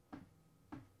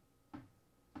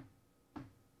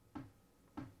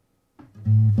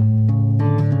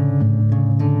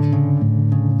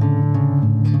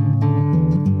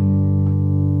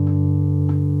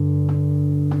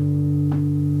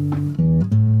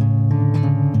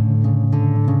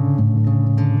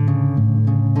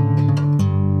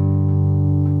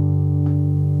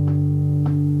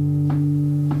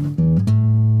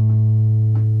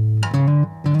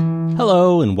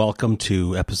Hello and welcome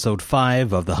to episode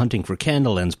 5 of the Hunting for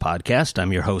Candleends podcast.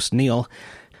 I'm your host, Neil.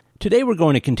 Today we're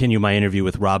going to continue my interview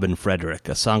with Robin Frederick,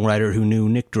 a songwriter who knew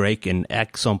Nick Drake in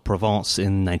Aix-en-Provence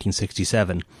in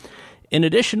 1967. In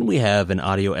addition, we have an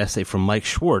audio essay from Mike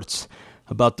Schwartz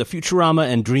about the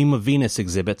Futurama and Dream of Venus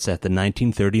exhibits at the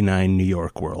 1939 New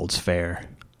York World's Fair.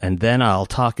 And then I'll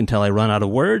talk until I run out of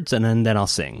words, and then I'll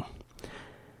sing.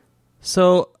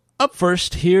 So, up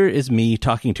first, here is me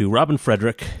talking to Robin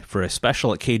Frederick for a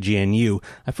special at KGNU.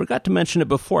 I forgot to mention it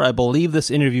before. I believe this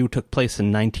interview took place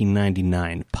in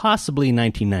 1999, possibly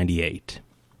 1998.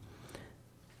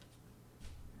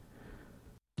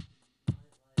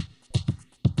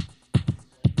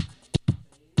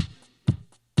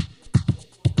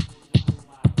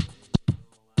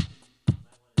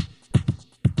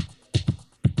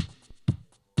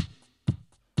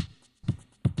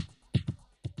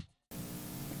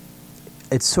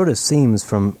 It sort of seems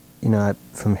from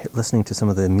listening to some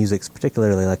of the music,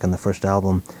 particularly like on the first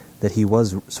album, that he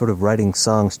was sort of writing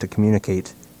songs to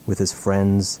communicate with his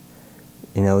friends.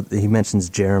 You know, he mentions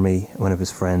Jeremy, one of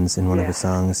his friends, in one of his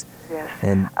songs. Yes.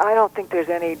 And I don't think there's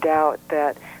any doubt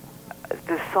that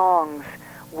the songs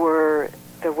were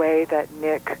the way that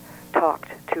Nick talked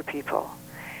to people.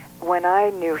 When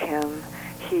I knew him,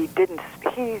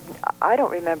 I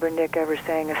don't remember Nick ever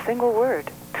saying a single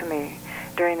word to me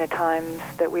during the times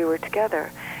that we were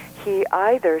together. He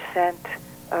either sent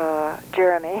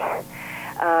Jeremy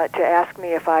to ask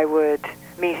me if I would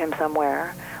meet him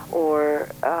somewhere, or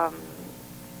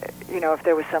if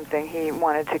there was something he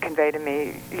wanted to convey to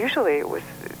me. Usually it was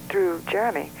through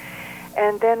Jeremy.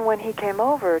 And then when he came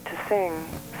over to sing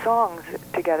songs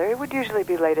together, it would usually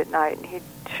be late at night, and he'd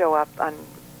show up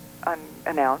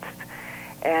unannounced,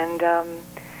 and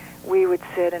we would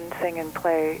sit and sing and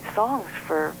play songs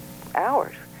for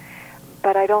hours.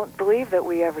 But I don't believe that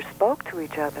we ever spoke to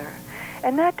each other.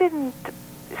 And that didn't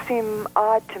seem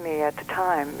odd to me at the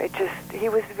time. He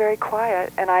was very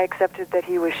quiet, and I accepted that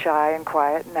he was shy and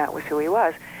quiet, and that was who he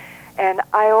was. And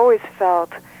I always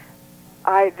felt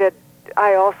that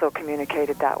I also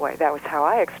communicated that way. That was how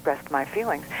I expressed my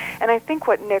feelings. And I think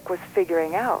what Nick was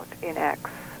figuring out in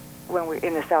Aix,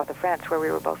 in the south of France, where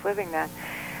we were both living then,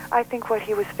 I think what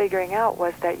he was figuring out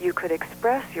was that you could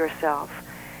express yourself,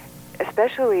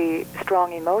 especially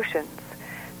strong emotions,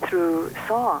 through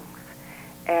songs.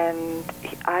 And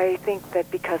I think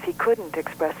that because he couldn't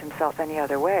express himself any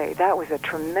other way, that was a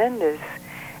tremendous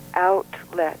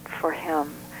outlet for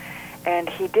him. And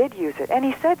he did use it. And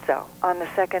he said so on the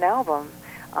second album,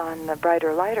 on the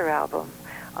Brighter Lighter album,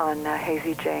 on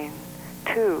Hazy Jane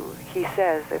 2. He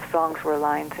says if songs were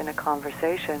lines in a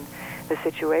conversation, the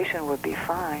situation would be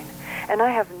fine. And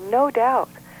I have no doubt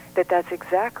that that's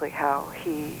exactly how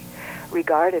he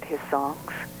regarded his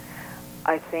songs.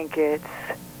 I think it's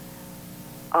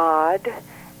odd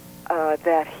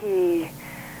that he...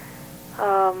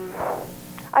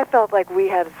 I felt like we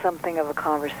had something of a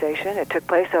conversation. It took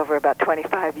place over about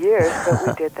 25 years, but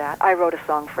we did that. I wrote a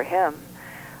song for him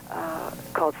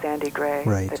called Sandy Gray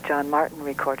that John Martin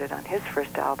recorded on his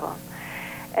first album.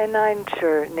 And I'm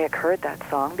sure Nick heard that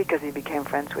song because he became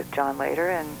friends with John later,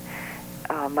 and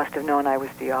must have known I was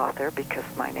the author because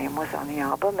my name was on the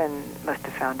album, and must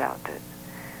have found out that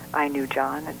I knew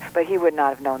John. But he would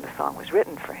not have known the song was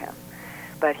written for him.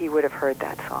 But he would have heard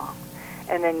that song.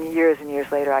 And then years and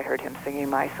years later, I heard him singing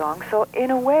my song. So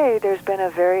in a way, there's been a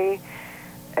very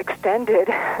extended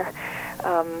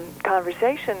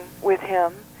conversation with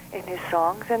him in his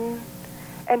songs. And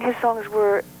his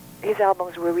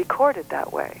albums were recorded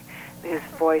that way. His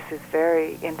voice is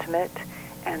very intimate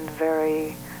and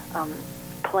very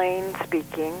plain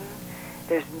speaking.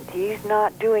 He's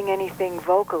not doing anything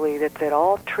vocally that's at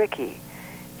all tricky.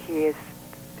 He is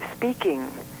speaking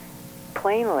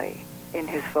plainly in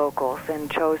his vocals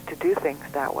and chose to do things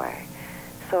that way.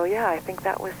 So yeah, I think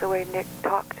that was the way Nick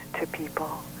talked to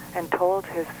people and told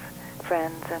his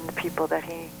friends and the people that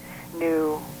he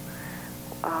knew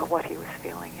what he was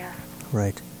feeling, yes.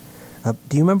 Right.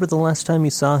 Do you remember the last time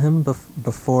you saw him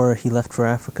before he left for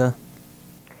Africa?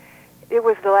 It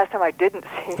was the last time I didn't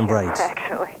see him, right.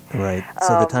 Actually. Right.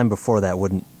 So the time before that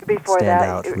wouldn't stand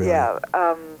out, really. Yeah.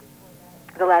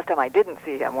 The last time I didn't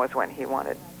see him was when he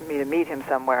wanted me to meet him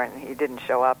somewhere, and he didn't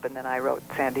show up, and then I wrote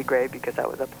Sandy Gray because I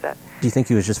was upset. Do you think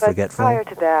he was just forgetful? Prior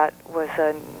to that was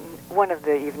one of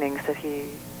the evenings that he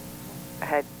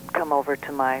had come over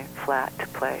to my flat to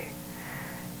play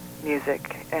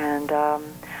music, and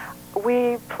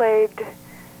we played,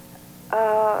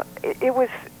 it was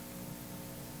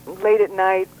late at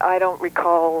night. I don't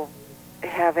recall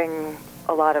having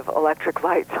a lot of electric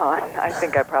lights on. I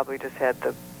think I probably just had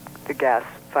the gas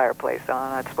fireplace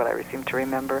on. That's what I seem to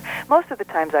remember. Most of the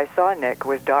times I saw Nick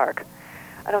was dark.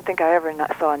 I don't think I ever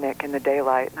saw Nick in the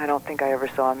daylight. I don't think I ever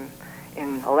saw him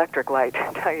in electric light,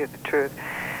 to tell you the truth.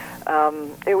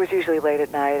 It was usually late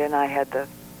at night, and I had the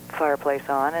fireplace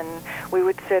on, and we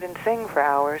would sit and sing for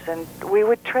hours, and we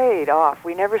would trade off.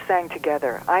 We never sang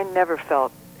together. I never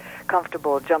felt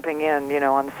comfortable jumping in,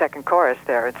 on the second chorus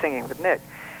there and singing with Nick.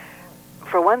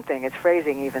 For one thing, his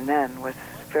phrasing even then was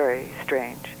very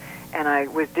strange, and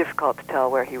it was difficult to tell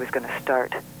where he was going to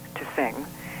start to sing.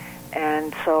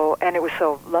 And it was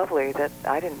so lovely that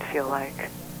I didn't feel like,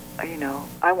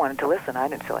 I wanted to listen. I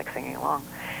didn't feel like singing along.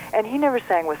 And he never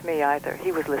sang with me either.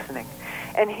 He was listening.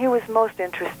 And he was most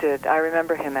interested, I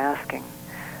remember him asking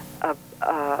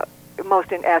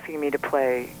me to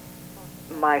play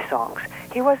my songs.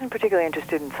 He wasn't particularly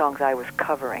interested in songs I was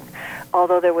covering,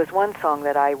 although there was one song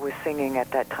that I was singing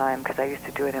at that time, because I used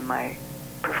to do it in my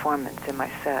performance, in my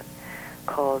set,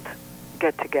 called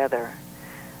Get Together,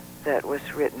 that was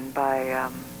written by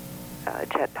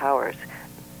Chet Powers.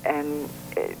 And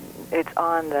it's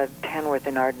on the Hanworth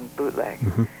and Arden bootleg.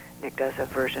 Mm-hmm. Nick does a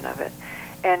version of it.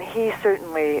 And he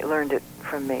certainly learned it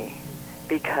from me,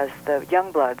 because the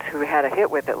Youngbloods, who had a hit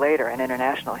with it later, an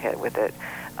international hit with it,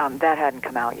 that hadn't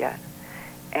come out yet.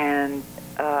 And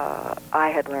I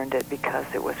had learned it because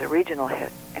it was a regional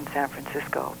hit in San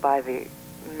Francisco by the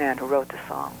man who wrote the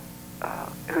song,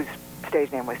 whose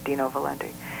stage name was Dino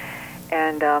Valenti.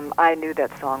 And I knew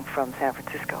that song from San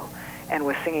Francisco and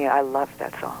was singing it. I loved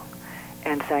that song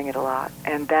and sang it a lot.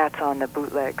 And that's on the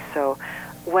bootleg. So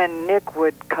when Nick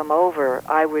would come over,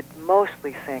 I would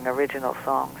mostly sing original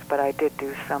songs, but I did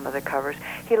do some of the covers.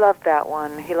 He loved that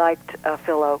one. He liked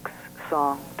Phil Oakes'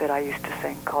 song that I used to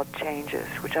sing called Changes,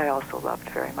 which I also loved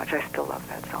very much. I still love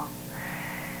that song.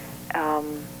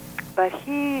 But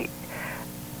he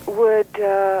would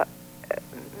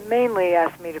mainly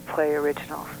ask me to play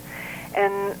originals.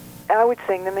 And I would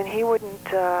sing them, and he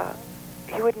wouldn't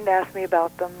ask me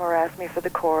about them or ask me for the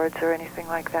chords or anything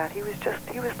like that. He was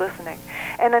listening.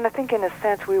 And then I think in a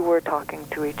sense we were talking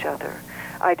to each other.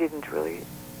 I didn't really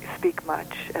speak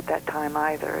much at that time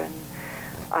either, and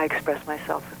I expressed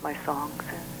myself with my songs,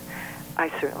 and I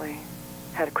certainly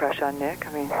had a crush on Nick.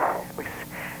 I mean, it was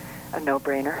a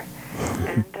no-brainer.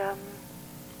 And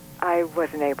I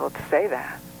wasn't able to say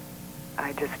that.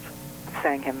 I just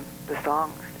sang him the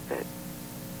songs that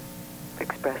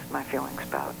expressed my feelings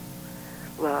about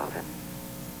love and,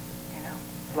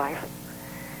 life.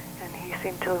 And he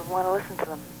seemed to want to listen to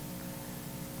them.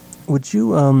 Would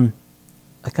you,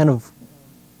 I kind of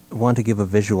want to give a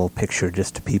visual picture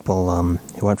just to people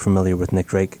who aren't familiar with Nick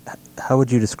Drake. How would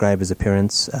you describe his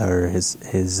appearance or his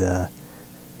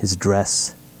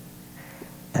dress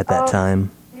at that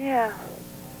time? Yeah.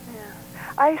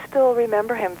 I still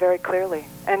remember him very clearly.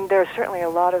 And there's certainly a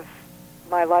lot of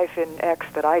my life in X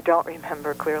that I don't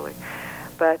remember clearly.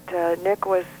 But Nick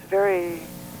was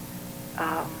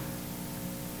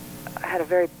had a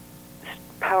very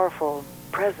powerful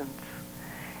presence.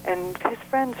 And his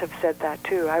friends have said that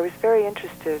too. I was very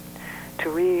interested to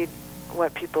read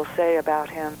what people say about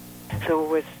him. So it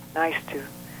was nice to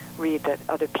read that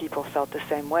other people felt the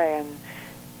same way,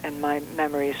 and my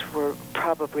memories were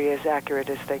probably as accurate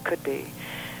as they could be.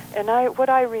 And what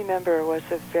I remember was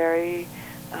a very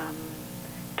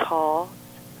tall,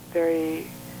 very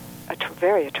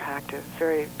attractive,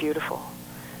 very beautiful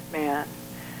man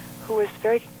who was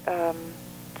very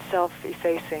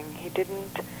self-effacing. He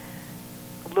didn't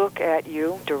look at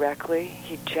you directly.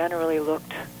 He generally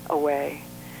looked away,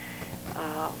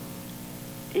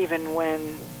 even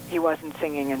when he wasn't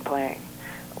singing and playing.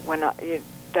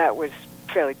 That was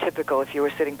fairly typical if you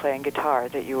were sitting playing guitar,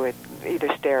 that you would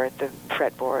either stare at the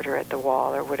fretboard or at the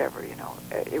wall or whatever.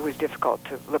 It was difficult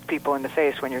to look people in the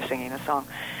face when you're singing a song.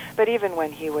 But even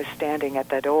when he was standing at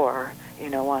the door,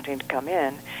 wanting to come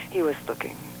in, he was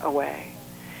looking away.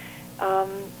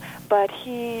 But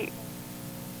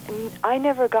I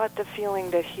never got the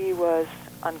feeling that he was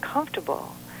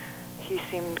uncomfortable. He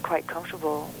seemed quite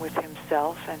comfortable with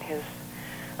himself and his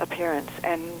appearance,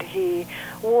 and he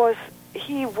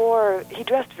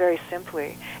dressed very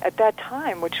simply. At that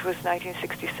time, which was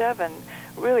 1967,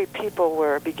 really people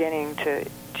were beginning to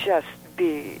just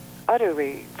be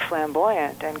utterly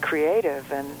flamboyant and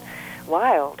creative and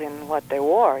wild in what they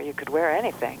wore. You could wear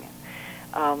anything.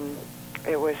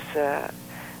 It was,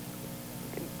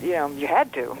 you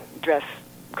had to dress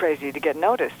crazy to get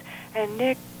noticed. And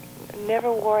Nick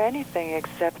never wore anything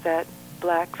except that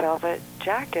black velvet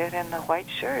jacket and the white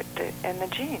shirt and the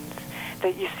jeans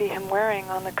that you see him wearing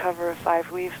on the cover of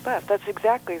Five Leaves Left. That's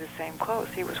exactly the same clothes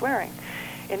he was wearing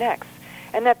in X.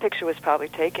 And that picture was probably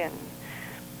taken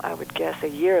I would guess, a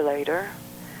year later,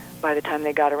 by the time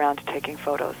they got around to taking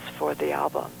photos for the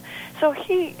album. So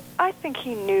I think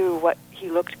he knew what he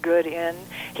looked good in.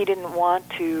 He didn't want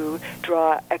to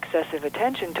draw excessive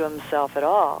attention to himself at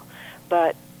all,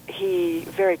 but he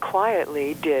very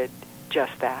quietly did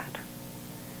just that.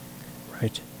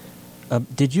 Right.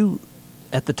 Did you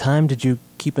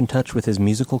keep in touch with his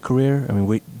musical career? I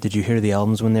mean, did you hear the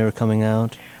albums when they were coming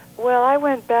out? Well, I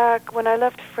went back, when I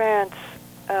left France,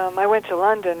 I went to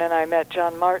London and I met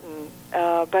John Martin,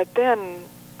 but then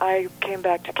I came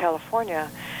back to California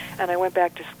and I went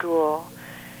back to school,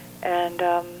 and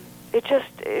it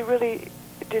really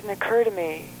didn't occur to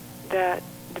me that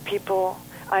the people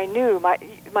I knew,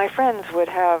 my friends would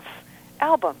have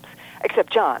albums,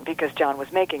 except John, because John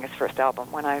was making his first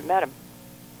album when I met him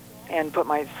and put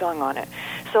my song on it.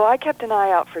 So I kept an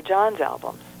eye out for John's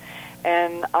albums,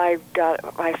 and I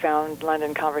found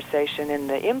London Conversation in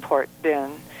the import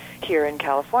bin here in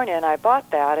California, and I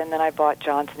bought that, and then I bought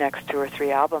John's next 2 or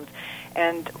 3 albums.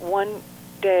 And one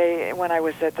day when I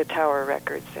was at the Tower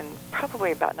Records in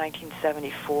probably about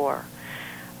 1974,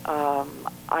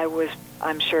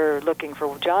 I'm sure, looking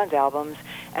for John's albums,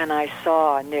 and I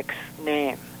saw Nick's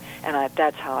name, and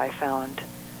that's how I found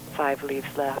 5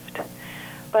 Leaves Left.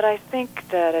 But I think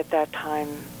that at that time,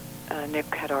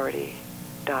 Nick had already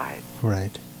died.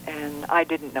 Right. And I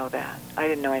didn't know that. I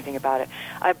didn't know anything about it.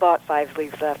 I bought 5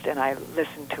 Leaves Left, and I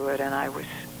listened to it, and I was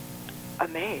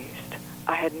amazed.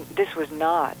 This was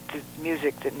not the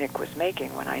music that Nick was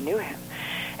making when I knew him.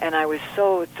 And I was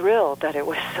so thrilled that it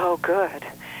was so good.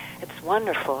 It's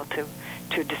wonderful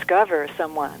to discover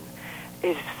someone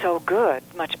is so good,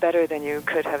 much better than you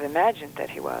could have imagined that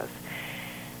he was.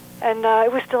 And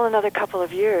it was still another couple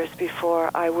of years before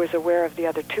I was aware of the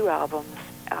other 2 albums,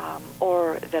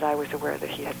 or that I was aware that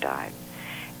he had died.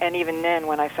 And even then,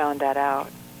 when I found that out,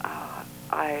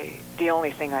 the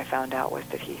only thing I found out was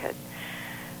that he had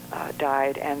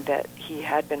died, and that he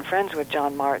had been friends with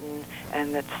John Martin,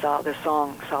 and that the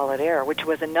song Solid Air, which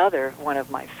was another one of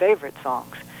my favorite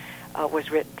songs, was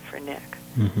written for Nick.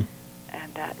 Mm-hmm.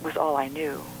 And that was all I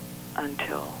knew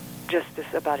until just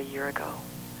about a year ago,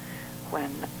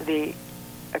 when the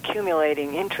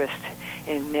accumulating interest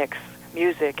in Nick's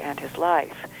music and his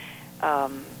life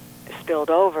spilled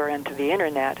over into the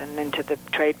internet and into the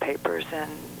trade papers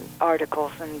and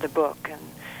articles and the book and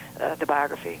the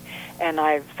biography. And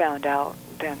I found out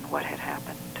then what had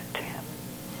happened to him.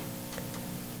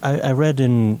 I read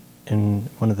in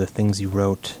one of the things you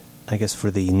wrote, I guess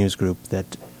for the news group,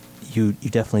 that you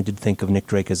definitely did think of Nick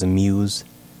Drake as a muse,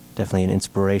 definitely an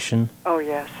inspiration. Oh,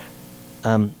 yes.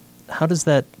 How does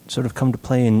that sort of come to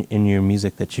play in your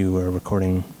music that you are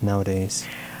recording nowadays?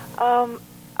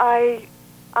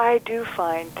 I do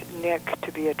find Nick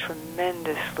to be a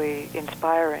tremendously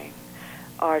inspiring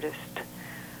artist.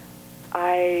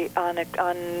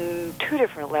 On 2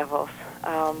 different levels.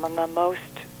 On the most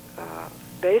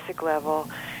basic level,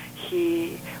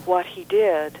 what he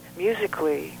did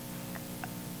musically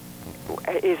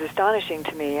is astonishing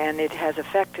to me, and it has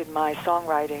affected my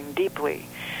songwriting deeply.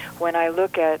 When I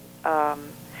look at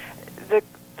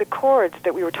the chords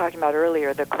that we were talking about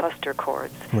earlier, the cluster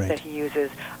chords right. that he uses,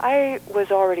 I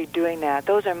was already doing that.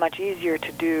 Those are much easier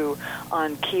to do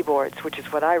on keyboards, which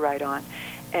is what I write on.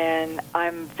 And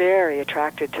I'm very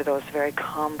attracted to those very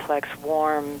complex,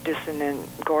 warm, dissonant,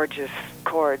 gorgeous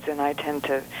chords, and I tend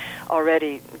to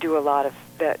already do a lot of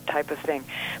that type of thing.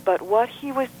 But what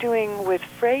he was doing with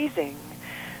phrasing,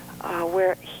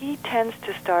 where he tends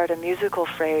to start a musical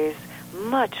phrase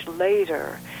much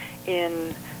later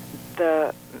in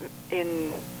the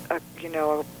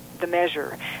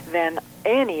measure than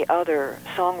any other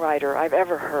songwriter I've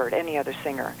ever heard, any other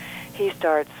singer. He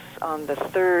starts on the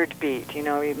 3rd beat.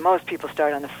 Most people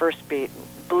start on the 1st beat.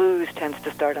 Blues tends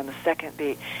to start on the 2nd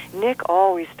beat. Nick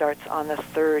always starts on the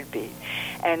 3rd beat.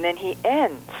 And then he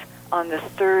ends on the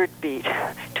 3rd beat,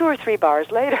 2 or 3 bars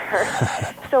later.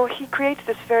 So he creates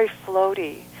this very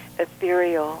floaty,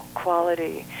 ethereal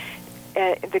quality.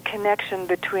 The connection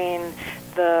between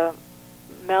the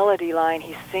melody line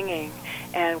he's singing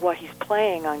and what he's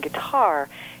playing on guitar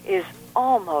is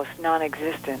almost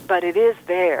non-existent, but it is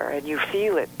there, and you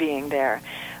feel it being there.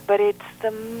 But it's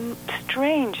the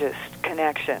strangest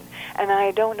connection, and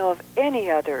I don't know of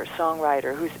any other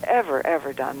songwriter who's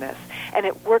ever done this, and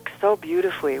it works so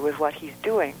beautifully with what he's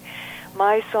doing.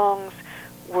 My songs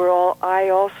I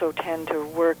also tend to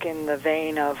work in the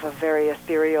vein of a very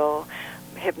ethereal,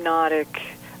 hypnotic,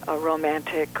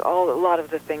 romantic, a lot of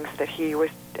the things that he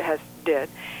did.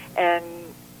 And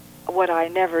what I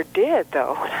never did,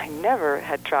 though, what I never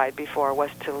had tried before,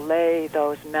 was to lay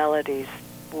those melodies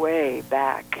way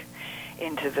back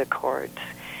into the chords.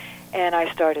 And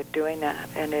I started doing that,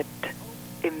 and it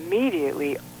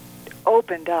immediately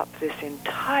opened up this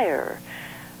entire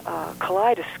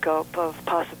kaleidoscope of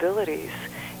possibilities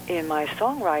in my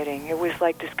songwriting. It was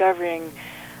like discovering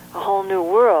a whole new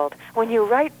world. When you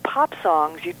write pop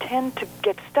songs, you tend to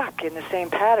get stuck in the same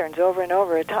patterns over and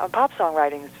over. Pop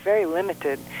songwriting is very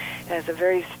limited, and it's a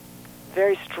very,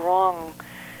 very strong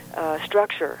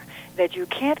structure that you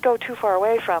can't go too far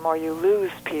away from, or you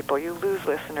lose people, you lose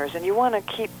listeners, and you want to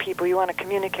keep people, you want to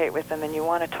communicate with them, and you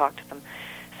want to talk to them.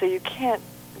 So you can't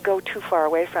go too far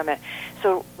away from it.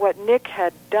 So what Nick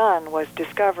had done was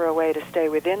discover a way to stay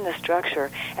within the structure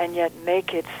and yet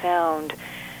make it sound,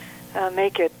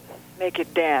 make it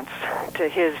dance to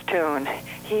his tune.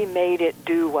 He made it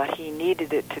do what he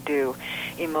needed it to do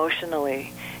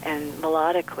emotionally and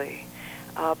melodically,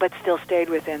 but still stayed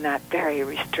within that very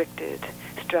restricted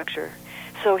structure.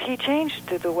 So he changed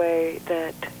the way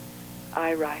that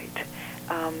I write,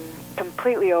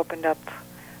 completely opened up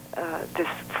this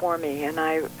for me, and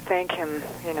I thank him,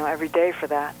 every day for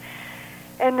that.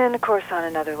 And then, of course, on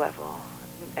another level,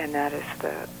 and that is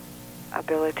the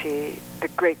ability, the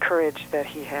great courage that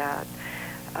he had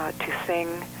to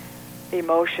sing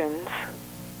emotions,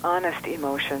 honest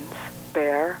emotions,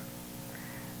 bare,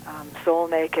 soul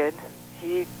naked.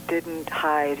 He didn't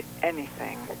hide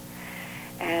anything.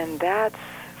 And that's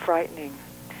frightening,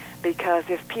 because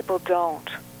if people don't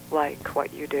like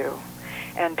what you do,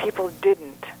 and people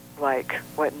didn't like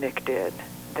what Nick did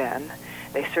then,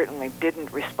 they certainly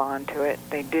didn't respond to it,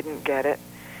 they didn't get it.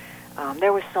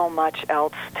 There was so much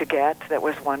else to get that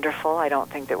was wonderful. I don't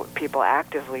think that people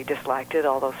actively disliked it,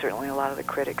 although certainly a lot of the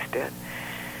critics did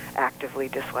actively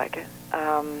dislike it.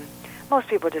 Most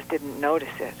people just didn't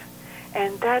notice it.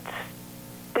 And that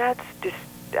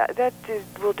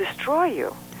will destroy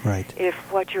you. Right. If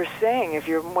what you're saying,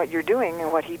 what you're doing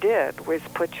and what he did was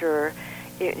put your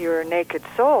naked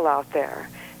soul out there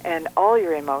and all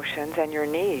your emotions and your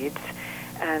needs,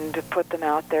 and to put them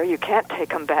out there. You can't take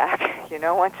them back.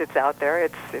 Once it's out there,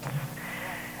 it's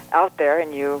out there,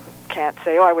 and you can't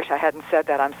say, "Oh, I wish I hadn't said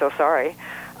that. I'm so sorry."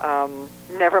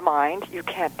 Never mind. You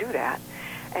can't do that.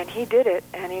 And he did it,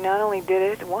 and he not only did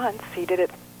it once, he did it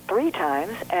 3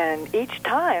 times, and each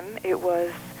time it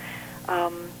was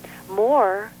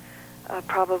more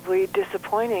probably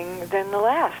disappointing than the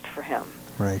last for him.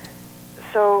 Right.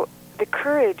 So the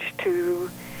courage to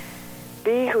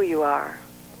be who you are,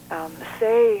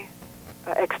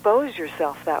 expose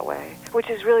yourself that way, which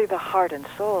is really the heart and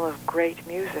soul of great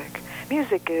music.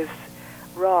 Music is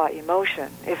raw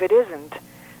emotion. If it isn't,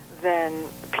 then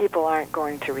people aren't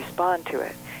going to respond to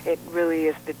it. It really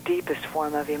is the deepest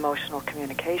form of emotional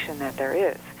communication that there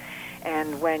is.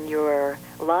 And when you're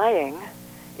lying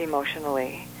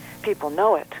emotionally, people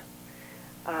know it.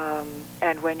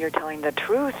 And when you're telling the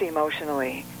truth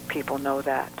emotionally, people know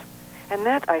that. And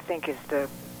that, I think, is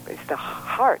the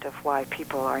heart of why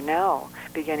people are now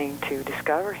beginning to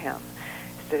discover him.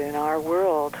 Is that in our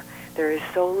world, there is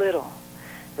so little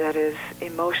that is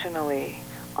emotionally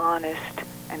honest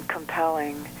and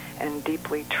compelling and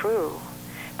deeply true,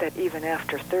 that even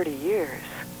after 30 years,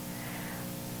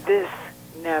 this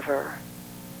never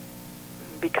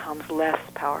becomes less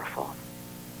powerful.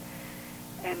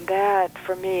 And that,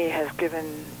 for me,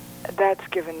 that's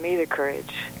given me the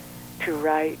courage to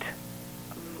write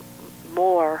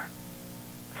more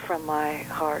from my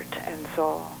heart and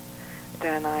soul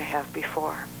than I have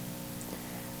before.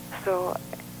 So,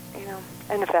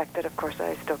 and the fact that, of course,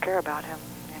 I still care about him,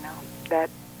 that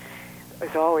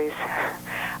is always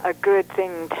a good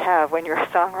thing to have when you're a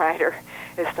songwriter,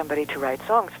 is somebody to write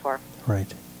songs for.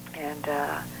 Right. And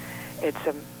it's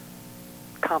a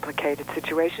complicated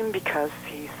situation because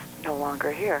he's no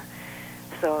longer here.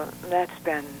 So that's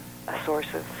been a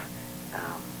source of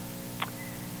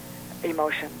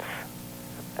emotions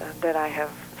that I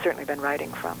have certainly been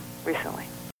writing from recently.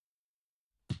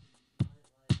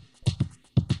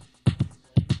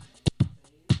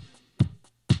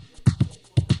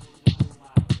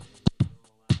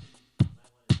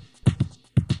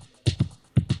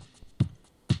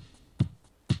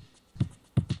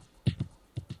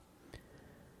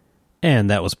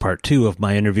 And that was part 2 of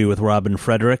my interview with Robin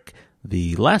Frederick.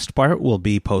 The last part will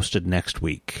be posted next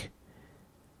week.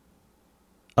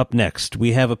 Up next,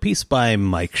 we have a piece by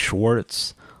Mike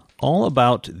Schwartz, all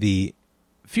about the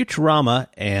Futurama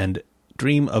and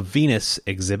Dream of Venus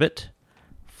exhibit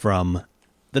from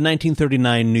the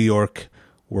 1939 New York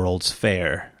World's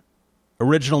Fair.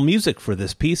 Original music for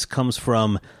this piece comes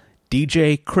from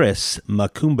DJ Chris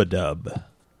Makumbadub,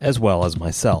 as well as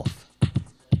myself.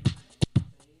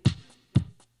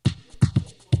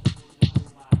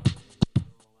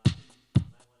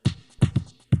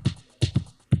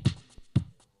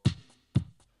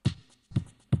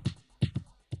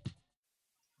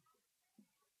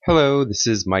 Hello, this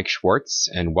is Mike Schwartz,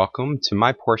 and welcome to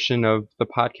my portion of the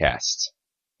podcast.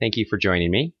 Thank you for joining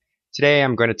me. Today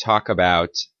I'm going to talk about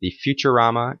the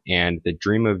Futurama and the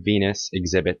Dream of Venus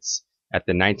exhibits at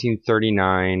the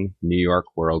 1939 New York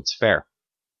World's Fair.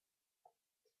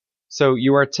 So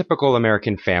you are a typical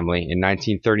American family in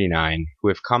 1939 who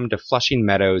have come to Flushing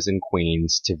Meadows in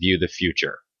Queens to view the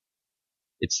future.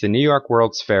 It's the New York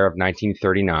World's Fair of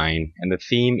 1939, and the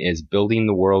theme is Building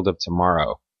the World of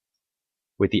Tomorrow.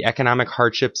 With the economic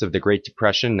hardships of the Great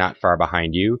Depression not far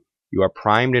behind you, you are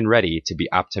primed and ready to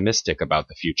be optimistic about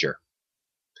the future.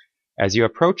 As you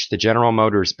approach the General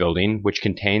Motors building, which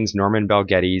contains Norman Bel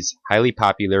Geddes' highly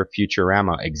popular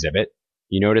Futurama exhibit,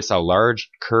 you notice a large,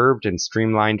 curved and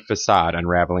streamlined facade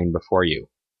unraveling before you.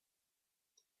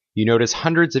 You notice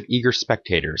hundreds of eager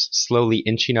spectators slowly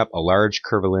inching up a large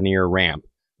curvilinear ramp,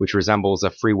 which resembles a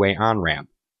freeway on-ramp.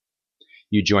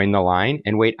 You join the line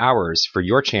and wait hours for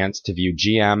your chance to view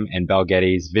GM and Bel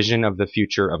Geddes' vision of the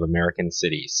future of American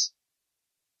cities.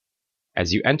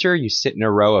 As you enter, you sit in a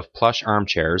row of plush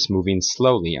armchairs moving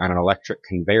slowly on an electric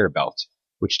conveyor belt,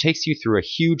 which takes you through a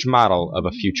huge model of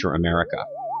a future America.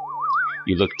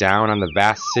 You look down on the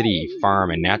vast city,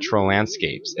 farm, and natural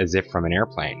landscapes as if from an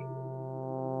airplane.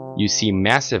 You see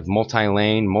massive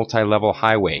multi-lane, multi-level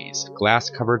highways,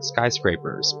 glass-covered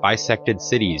skyscrapers, bisected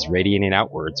cities radiating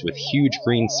outwards with huge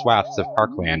green swaths of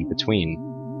parkland between.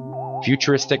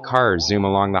 Futuristic cars zoom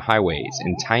along the highways,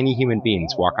 and tiny human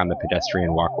beings walk on the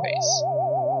pedestrian walkways.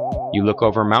 You look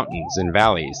over mountains and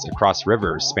valleys, across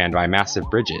rivers spanned by massive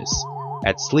bridges,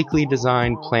 at sleekly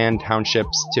designed planned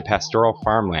townships to pastoral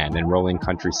farmland and rolling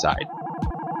countryside.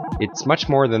 It's much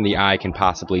more than the eye can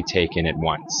possibly take in at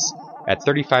once. At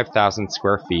 35,000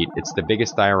 square feet, it's the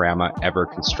biggest diorama ever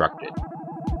constructed.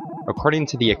 According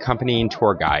to the accompanying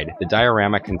tour guide, the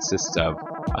diorama consists of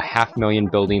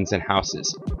 500,000 buildings and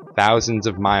houses, thousands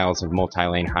of miles of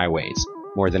multi-lane highways,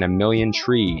 more than 1 million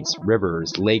trees,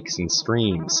 rivers, lakes and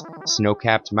streams,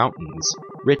 snow-capped mountains,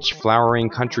 rich flowering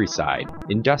countryside,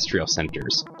 industrial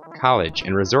centers, college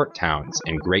and resort towns,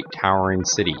 and great towering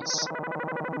cities.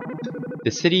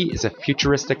 The city is a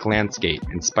futuristic landscape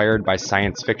inspired by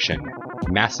science fiction,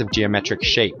 massive geometric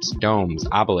shapes, domes,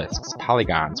 obelisks,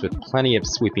 polygons with plenty of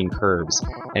sweeping curves,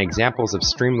 and examples of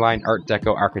streamlined Art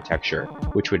Deco architecture,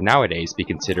 which would nowadays be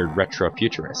considered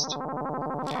retro-futurist.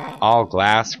 All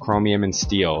glass, chromium, and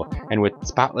steel, and with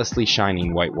spotlessly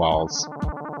shining white walls.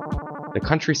 The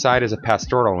countryside is a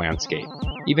pastoral landscape.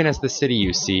 Even as the city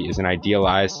you see is an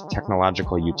idealized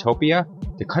technological utopia,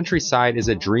 the countryside is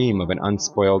a dream of an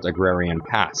unspoiled agrarian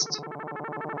past.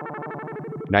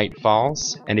 Night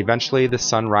falls, and eventually the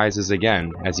sun rises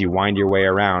again as you wind your way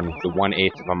around the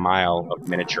 1/8 of a mile of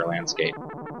miniature landscape.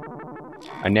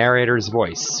 A narrator's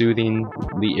voice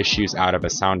soothingly issues out of a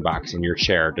soundbox in your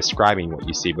chair describing what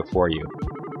you see before you.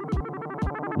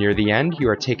 Near the end, you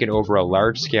are taken over a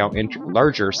larger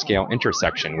scale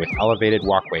intersection with elevated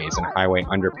walkways and highway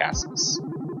underpasses.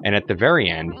 And at the very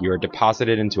end, you are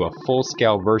deposited into a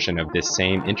full-scale version of this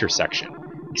same intersection,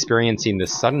 experiencing the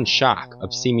sudden shock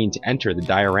of seeming to enter the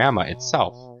diorama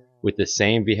itself, with the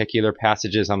same vehicular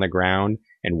passages on the ground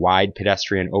and wide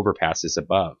pedestrian overpasses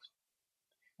above.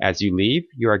 As you leave,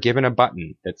 you are given a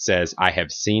button that says, "I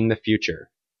have seen the future."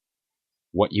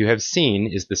 What you have seen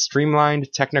is the streamlined,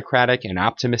 technocratic, and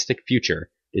optimistic future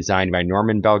designed by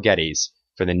Norman Bel Geddes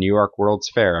for the New York World's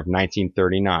Fair of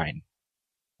 1939.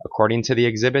 According to the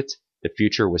exhibit, the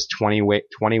future was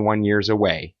 21 years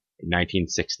away in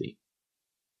 1960.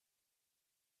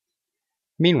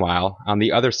 Meanwhile, on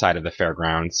the other side of the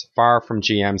fairgrounds, far from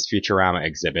GM's Futurama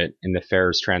exhibit in the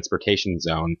fair's transportation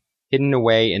zone, hidden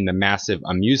away in the massive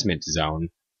amusement zone,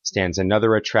 stands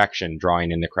another attraction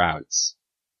drawing in the crowds.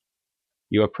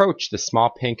 You approach the small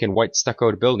pink and white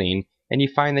stuccoed building, and you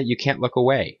find that you can't look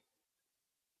away.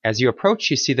 As you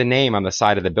approach, you see the name on the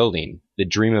side of the building, The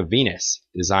Dream of Venus,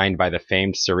 designed by the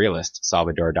famed surrealist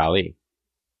Salvador Dali.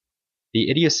 The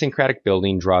idiosyncratic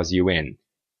building draws you in.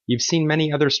 You've seen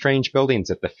many other strange buildings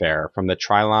at the fair, from the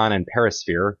Trilon and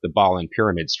Perisphere, the ball and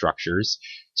pyramid structures,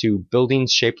 to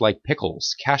buildings shaped like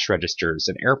pickles, cash registers,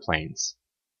 and airplanes.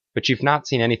 But you've not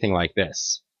seen anything like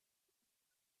this.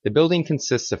 The building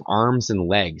consists of arms and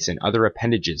legs and other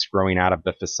appendages growing out of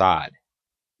the facade.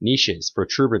 Niches,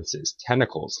 protuberances,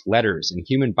 tentacles, letters, and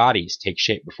human bodies take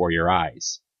shape before your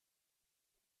eyes.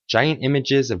 Giant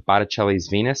images of Botticelli's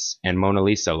Venus and Mona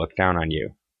Lisa look down on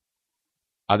you.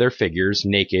 Other figures,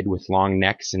 naked with long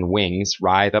necks and wings,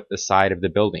 writhe up the side of the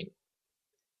building.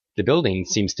 The building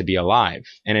seems to be alive,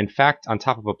 and in fact, on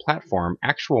top of a platform,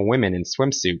 actual women in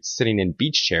swimsuits sitting in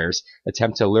beach chairs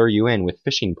attempt to lure you in with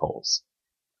fishing poles.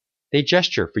 They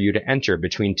gesture for you to enter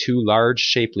between two large,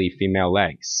 shapely female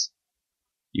legs.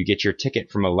 You get your ticket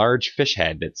from a large fish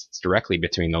head that sits directly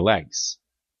between the legs.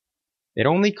 It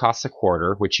only costs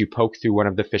 $0.25, which you poke through one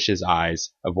of the fish's eyes,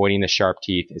 avoiding the sharp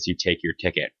teeth as you take your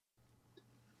ticket.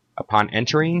 Upon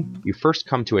entering, you first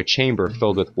come to a chamber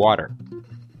filled with water.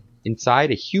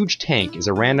 Inside a huge tank is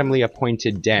a randomly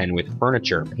appointed den with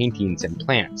furniture, paintings, and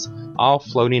plants, all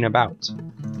floating about.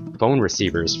 Phone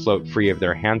receivers float free of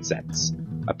their handsets.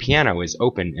 A piano is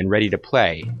open and ready to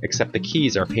play, except the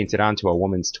keys are painted onto a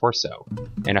woman's torso,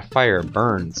 and a fire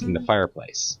burns in the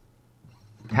fireplace.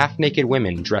 Half-naked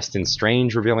women dressed in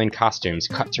strange, revealing costumes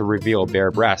cut to reveal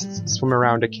bare breasts swim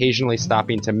around, occasionally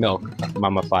stopping to milk a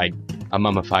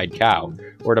mummified cow,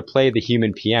 or to play the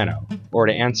human piano, or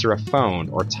to answer a phone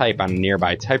or type on a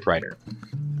nearby typewriter.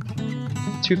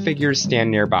 Two figures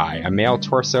stand nearby, a male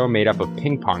torso made up of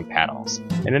ping-pong paddles,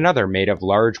 and another made of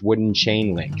large wooden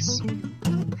chain links.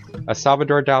 A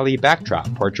Salvador Dali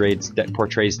backdrop portrays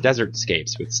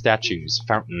desertscapes with statues,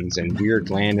 fountains, and weird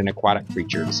land and aquatic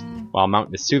creatures, while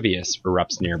Mount Vesuvius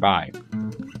erupts nearby.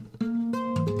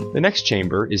 The next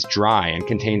chamber is dry and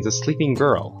contains a sleeping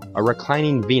girl, a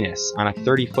reclining Venus on a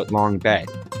 30-foot-long bed.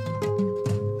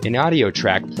 An audio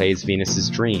track plays Venus's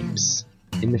dreams.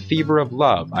 In the fever of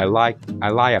love, I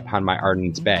lie upon my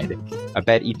ardent's bed, a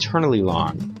bed eternally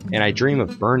long, and I dream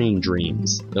of burning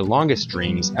dreams, the longest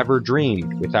dreams ever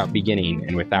dreamed, without beginning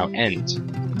and without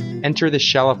end. Enter the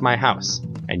shell of my house,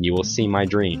 and you will see my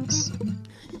dreams.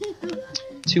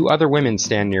 Two other women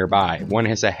stand nearby. One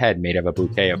has a head made of a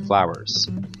bouquet of flowers.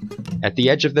 At the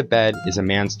edge of the bed is a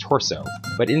man's torso,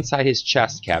 but inside his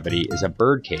chest cavity is a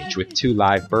bird cage with two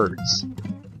live birds.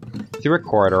 Through a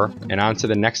corridor and onto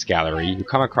the next gallery, you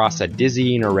come across a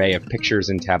dizzying array of pictures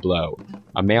and tableaux.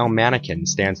 A male mannequin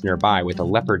stands nearby with a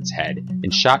leopard's head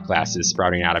and shot glasses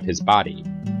sprouting out of his body.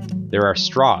 There are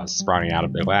straws sprouting out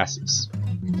of their glasses.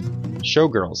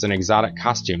 Showgirls in exotic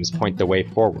costumes point the way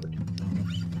forward.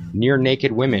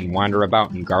 Near-naked women wander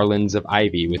about in garlands of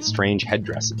ivy with strange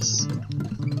headdresses.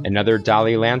 Another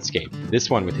Dali landscape, this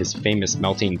one with his famous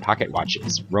melting pocket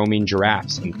watches, roaming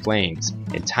giraffes and flames,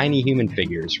 and tiny human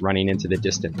figures running into the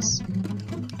distance.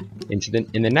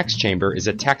 In the next chamber is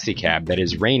a taxicab that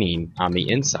is raining on the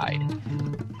inside.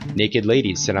 Naked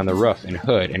ladies sit on the roof and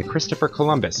hood, and Christopher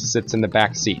Columbus sits in the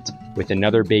back seat, with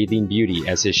another bathing beauty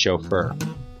as his chauffeur.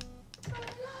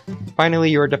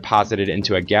 Finally, you are deposited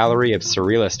into a gallery of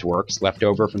surrealist works left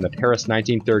over from the Paris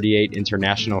 1938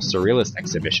 International Surrealist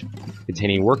Exhibition,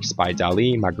 containing works by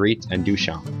Dali, Magritte, and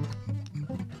Duchamp.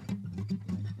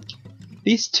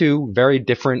 These two very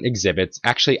different exhibits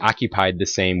actually occupied the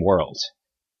same world.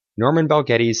 Norman Bel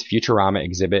Geddes' Futurama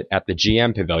exhibit at the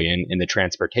GM Pavilion in the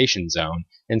Transportation Zone,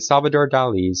 and Salvador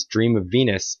Dali's Dream of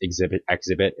Venus exhibit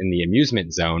in the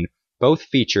Amusement Zone, both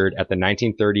featured at the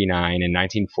 1939 and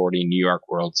 1940 New York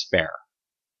World's Fair.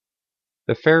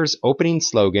 The fair's opening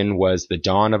slogan was "The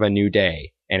Dawn of a New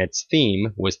Day," and its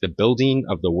theme was the building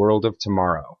of the world of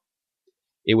tomorrow.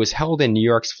 It was held in New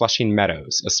York's Flushing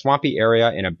Meadows, a swampy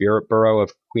area in a borough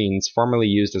of Queens formerly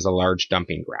used as a large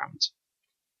dumping ground.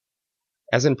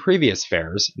 As in previous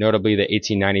fairs, notably the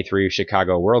 1893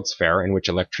 Chicago World's Fair, in which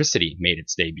electricity made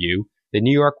its debut, the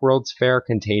New York World's Fair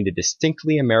contained a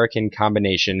distinctly American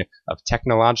combination of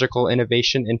technological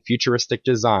innovation and futuristic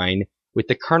design with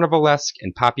the carnivalesque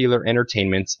and popular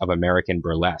entertainments of American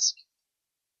burlesque.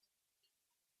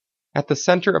 At the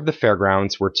center of the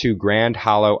fairgrounds were two grand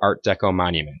hollow Art Deco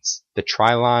monuments, the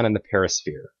Trilon and the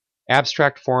Perisphere,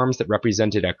 abstract forms that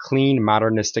represented a clean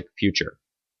modernistic future.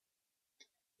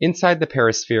 Inside the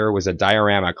Perisphere was a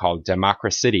diorama called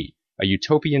Democracity, a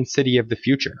utopian city of the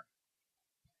future.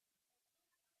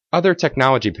 Other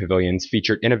technology pavilions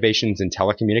featured innovations in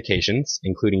telecommunications,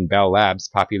 including Bell Labs'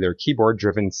 popular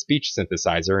keyboard-driven speech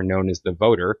synthesizer known as the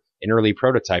Voder, an early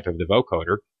prototype of the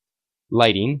vocoder,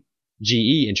 lighting,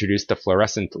 GE introduced the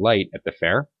fluorescent light at the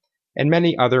fair, and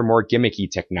many other more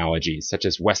gimmicky technologies, such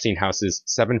as Westinghouse's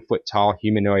 7-foot-tall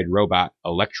humanoid robot,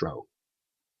 Electro.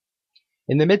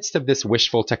 In the midst of this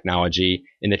wishful technology,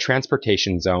 in the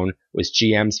Transportation Zone, was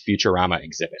GM's Futurama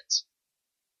exhibit.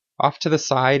 Off to the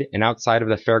side and outside of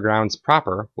the fairgrounds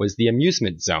proper was the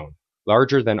Amusement Zone,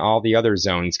 larger than all the other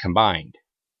zones combined.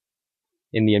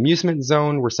 In the Amusement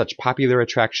Zone were such popular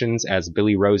attractions as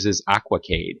Billy Rose's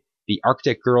Aquacade, the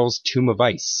Arctic Girl's Tomb of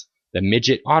Ice, the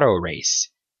Midget Auto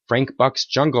Race, Frank Buck's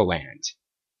Jungle Land,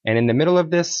 and in the middle of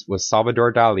this was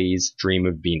Salvador Dali's Dream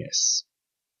of Venus.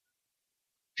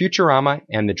 Futurama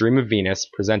and the Dream of Venus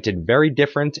presented very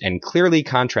different and clearly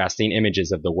contrasting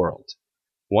images of the world.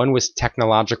 One was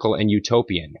technological and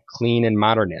utopian, clean and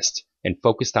modernist, and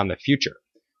focused on the future,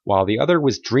 while the other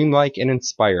was dreamlike and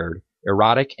inspired,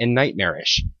 erotic and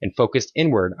nightmarish, and focused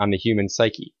inward on the human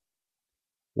psyche.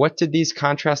 What did these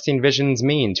contrasting visions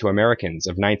mean to Americans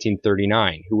of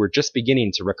 1939 who were just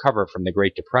beginning to recover from the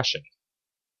Great Depression?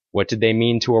 What did they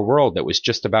mean to a world that was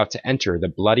just about to enter the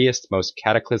bloodiest, most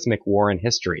cataclysmic war in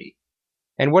history?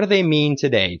 And what do they mean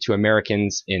today to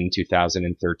Americans in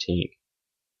 2013?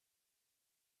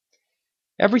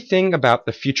 Everything about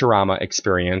the Futurama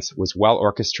experience was well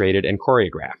orchestrated and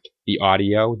choreographed. The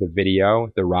audio, the video,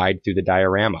 the ride through the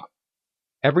diorama.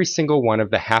 Every single one of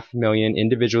the 500,000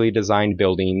 individually designed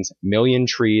buildings, million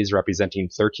trees representing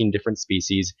 13 different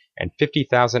species, and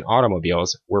 50,000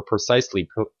 automobiles were precisely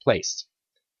placed.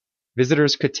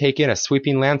 Visitors could take in a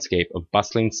sweeping landscape of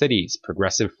bustling cities,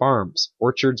 progressive farms,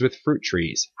 orchards with fruit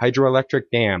trees, hydroelectric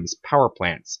dams, power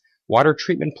plants, water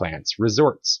treatment plants,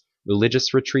 resorts,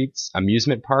 religious retreats,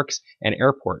 amusement parks, and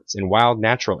airports in wild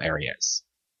natural areas.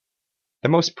 The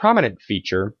most prominent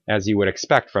feature, as you would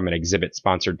expect from an exhibit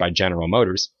sponsored by General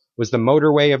Motors, was the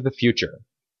motorway of the future.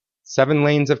 7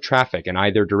 lanes of traffic in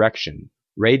either direction,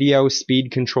 radio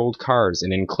speed-controlled cars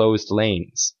in enclosed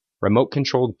lanes,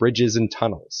 remote-controlled bridges and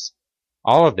tunnels.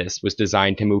 All of this was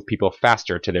designed to move people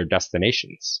faster to their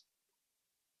destinations.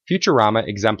 Futurama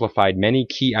exemplified many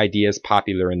key ideas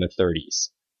popular in the 30s.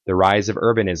 The rise of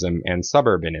urbanism and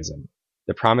suburbanism,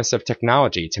 the promise of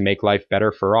technology to make life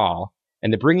better for all,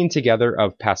 and the bringing together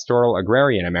of pastoral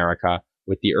agrarian America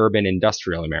with the urban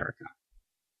industrial America.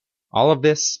 All of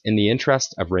this in the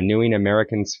interest of renewing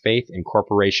Americans' faith in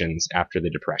corporations after the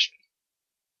Depression.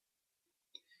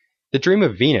 The Dream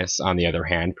of Venus, on the other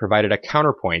hand, provided a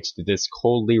counterpoint to this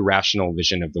coldly rational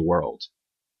vision of the world.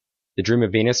 The Dream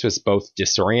of Venus was both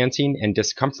disorienting and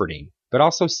discomforting, but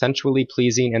also sensually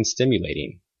pleasing and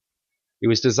stimulating. It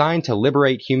was designed to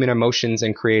liberate human emotions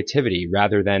and creativity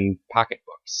rather than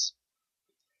pocketbooks.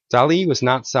 Dali was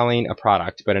not selling a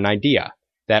product, but an idea,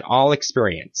 that all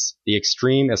experience, the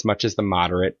extreme as much as the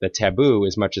moderate, the taboo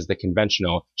as much as the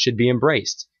conventional, should be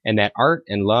embraced, and that art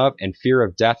and love and fear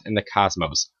of death and the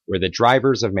cosmos were the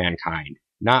drivers of mankind,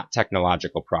 not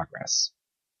technological progress.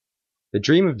 The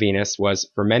Dream of Venus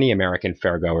was, for many American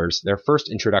fairgoers, their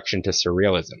first introduction to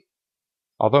surrealism.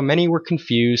 Although many were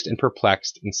confused and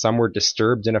perplexed, and some were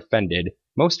disturbed and offended,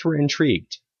 most were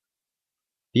intrigued.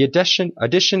 The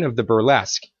addition of the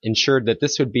burlesque ensured that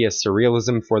this would be a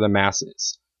surrealism for the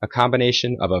masses, a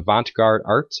combination of avant-garde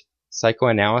art,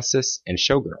 psychoanalysis, and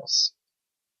showgirls.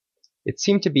 It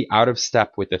seemed to be out of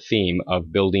step with the theme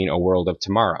of building a world of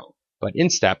tomorrow, but in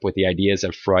step with the ideas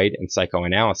of Freud and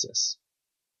psychoanalysis.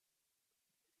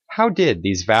 How did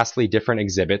these vastly different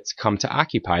exhibits come to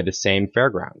occupy the same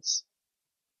fairgrounds?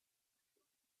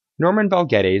 Norman Bel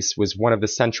Geddes was one of the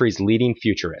century's leading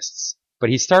futurists,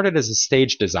 but he started as a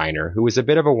stage designer who was a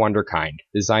bit of a wonderkind,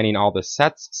 designing all the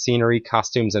sets, scenery,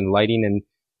 costumes, and lighting, and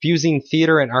fusing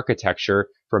theater and architecture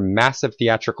for massive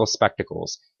theatrical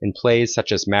spectacles in plays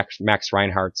such as Max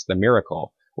Reinhardt's The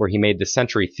Miracle, where he made the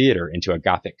Century Theater into a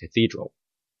Gothic cathedral.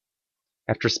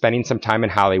 After spending some time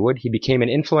in Hollywood, he became an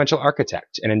influential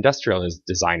architect and industrial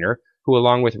designer who,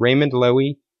 along with Raymond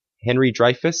Loewy, Henry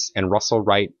Dreyfuss, and Russell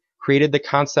Wright, created the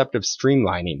concept of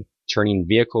streamlining, turning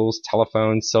vehicles,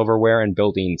 telephones, silverware, and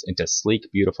buildings into sleek,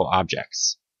 beautiful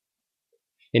objects.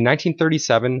 In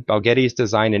 1937, Bel Geddes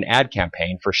designed an ad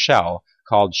campaign for Shell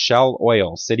called Shell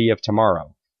Oil City of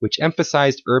Tomorrow, which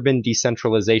emphasized urban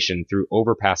decentralization through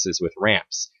overpasses with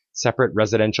ramps, separate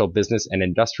residential business and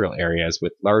industrial areas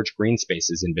with large green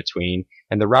spaces in between,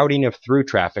 and the routing of through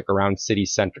traffic around city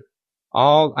center.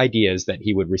 All ideas that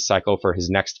he would recycle for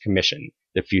his next commission,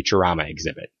 the Futurama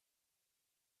exhibit.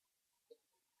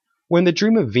 When The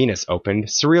Dream of Venus opened,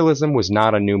 surrealism was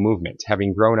not a new movement,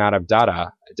 having grown out of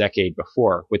Dada a decade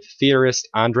before, with theorist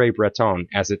André Breton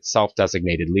as its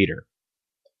self-designated leader.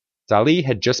 Dali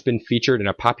had just been featured in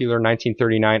a popular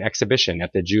 1939 exhibition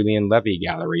at the Julian Levy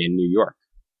Gallery in New York.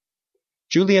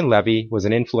 Julian Levy was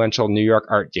an influential New York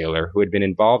art dealer who had been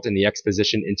involved in the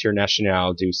Exposition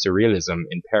Internationale du Surrealisme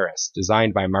in Paris,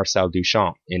 designed by Marcel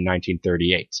Duchamp in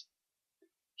 1938.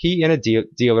 He and a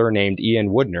dealer named Ian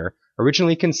Woodner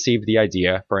originally conceived the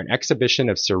idea for an exhibition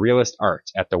of surrealist art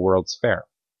at the World's Fair.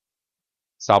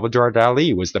 Salvador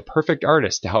Dali was the perfect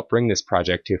artist to help bring this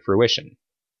project to fruition.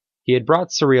 He had brought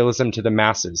surrealism to the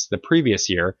masses the previous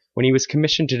year when he was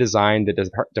commissioned to design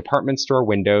the department store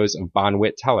windows of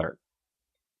Bonwit Teller.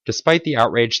 Despite the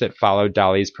outrage that followed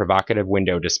Dali's provocative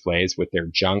window displays with their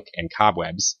junk and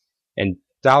cobwebs, and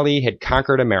Dali had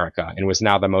conquered America and was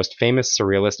now the most famous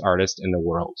surrealist artist in the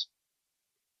world.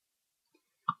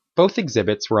 Both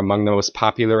exhibits were among the most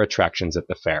popular attractions at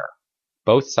the fair.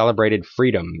 Both celebrated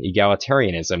freedom,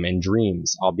 egalitarianism, and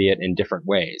dreams, albeit in different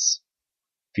ways.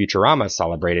 Futurama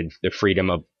celebrated the freedom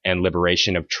of and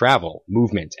liberation of travel,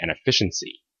 movement, and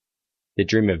efficiency. The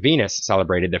Dream of Venus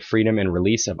celebrated the freedom and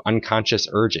release of unconscious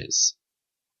urges.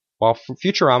 While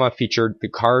Futurama featured the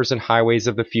cars and highways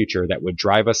of the future that would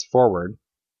drive us forward,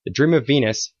 the Dream of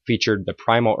Venus featured the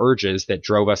primal urges that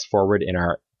drove us forward in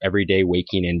our everyday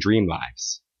waking and dream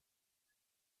lives.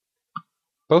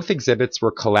 Both exhibits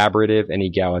were collaborative and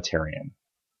egalitarian.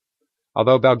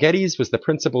 Although Bel Geddes was the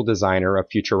principal designer of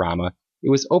Futurama, it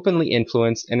was openly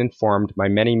influenced and informed by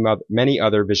many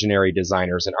other visionary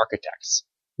designers and architects.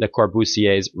 Le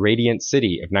Corbusier's Radiant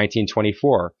City of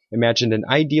 1924 imagined an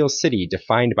ideal city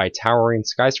defined by towering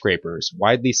skyscrapers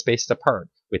widely spaced apart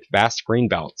with vast green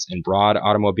belts and broad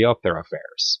automobile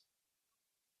thoroughfares.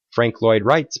 Frank Lloyd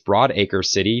Wright's Broadacre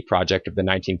City project of the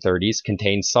 1930s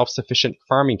contained self-sufficient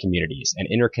farming communities and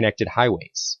interconnected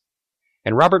highways.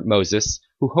 And Robert Moses,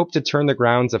 who hoped to turn the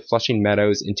grounds of Flushing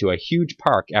Meadows into a huge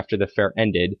park after the fair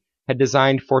ended, had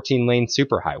designed 14-lane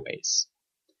superhighways.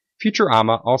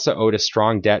 Futurama also owed a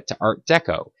strong debt to Art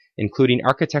Deco, including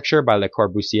architecture by Le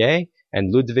Corbusier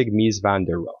and Ludwig Mies van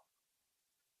der Rohe.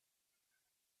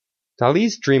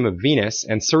 Dali's Dream of Venus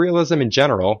and Surrealism in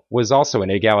general was also an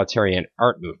egalitarian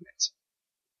art movement.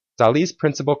 Dali's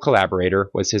principal collaborator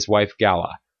was his wife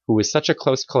Gala, who was such a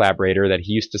close collaborator that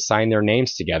he used to sign their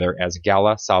names together as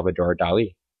Gala Salvador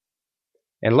Dali.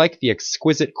 And like the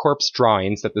exquisite corpse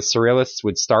drawings that the Surrealists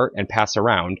would start and pass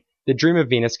around, the Dream of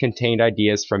Venus contained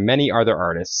ideas from many other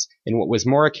artists in what was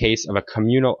more a case of a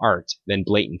communal art than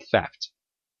blatant theft.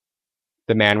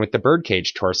 The Man with the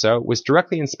Birdcage torso was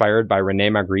directly inspired by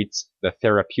René Magritte's The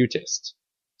Therapeutist.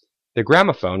 The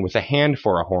gramophone with a hand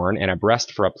for a horn and a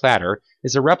breast for a platter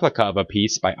is a replica of a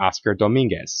piece by Oscar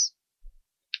Dominguez.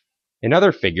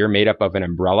 Another figure made up of an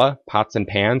umbrella, pots and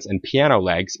pans, and piano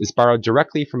legs is borrowed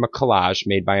directly from a collage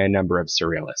made by a number of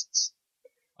surrealists.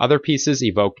 Other pieces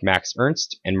evoked Max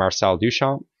Ernst and Marcel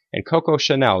Duchamp, and Coco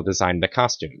Chanel designed the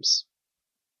costumes.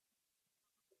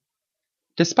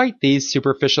 Despite these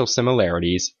superficial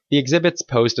similarities, the exhibits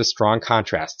posed a strong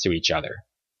contrast to each other.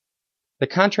 The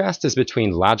contrast is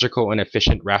between logical and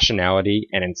efficient rationality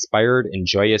and inspired and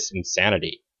joyous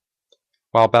insanity.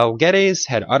 While Bel Geddes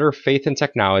had utter faith in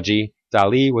technology,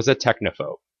 Dali was a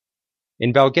technophobe.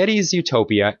 In Bel Geddes'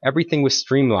 utopia, everything was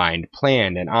streamlined,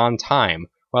 planned, and on time,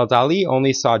 while Dali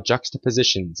only saw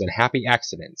juxtapositions and happy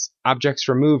accidents, objects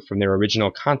removed from their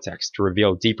original context to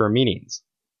reveal deeper meanings.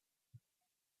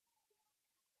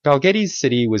 Bel Geddes'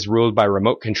 city was ruled by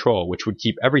remote control, which would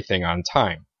keep everything on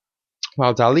time,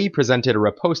 while Dali presented a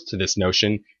riposte to this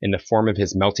notion in the form of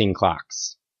his melting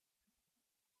clocks.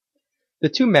 The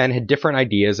two men had different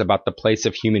ideas about the place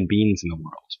of human beings in the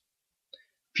world.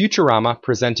 Futurama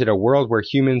presented a world where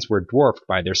humans were dwarfed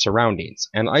by their surroundings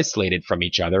and isolated from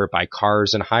each other by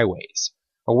cars and highways,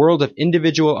 a world of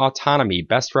individual autonomy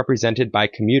best represented by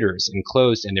commuters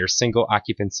enclosed in their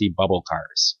single-occupancy bubble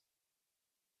cars.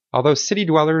 Although city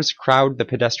dwellers crowd the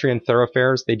pedestrian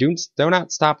thoroughfares, they do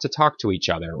not stop to talk to each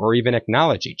other or even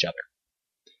acknowledge each other.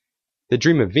 The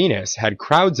Dream of Venus had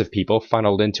crowds of people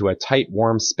funneled into a tight,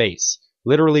 warm space,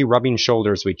 literally rubbing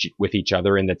shoulders with each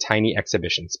other in the tiny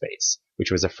exhibition space,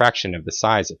 which was a fraction of the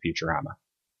size of Futurama.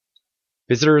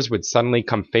 Visitors would suddenly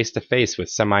come face to face with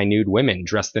semi-nude women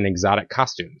dressed in exotic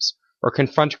costumes, or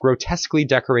confront grotesquely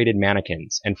decorated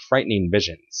mannequins and frightening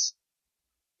visions.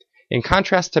 In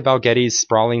contrast to Bel Geddes'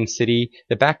 sprawling city,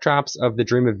 the backdrops of The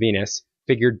Dream of Venus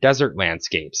figured desert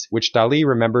landscapes, which Dali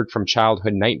remembered from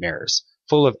childhood nightmares,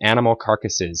 full of animal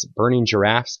carcasses, burning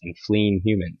giraffes, and fleeing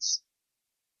humans.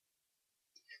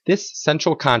 This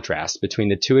central contrast between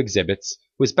the two exhibits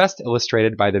was best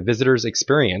illustrated by the visitor's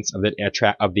experience of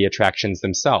the attractions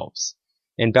themselves.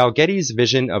 In Bel Geddes'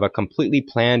 vision of a completely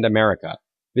planned America,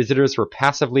 visitors were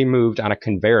passively moved on a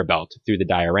conveyor belt through the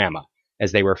diorama,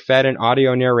 as they were fed an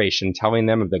audio narration telling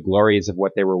them of the glories of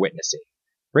what they were witnessing,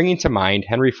 bringing to mind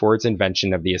Henry Ford's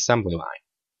invention of the assembly line.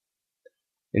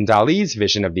 In Dali's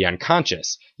vision of the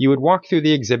unconscious, you would walk through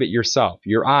the exhibit yourself,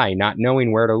 your eye not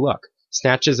knowing where to look,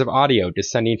 snatches of audio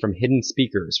descending from hidden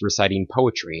speakers reciting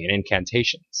poetry and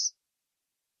incantations.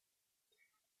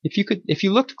 If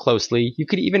you looked closely, you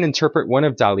could even interpret one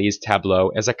of Dali's tableaux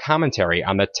as a commentary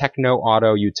on the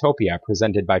techno-auto utopia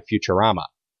presented by Futurama.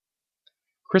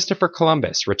 Christopher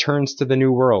Columbus returns to the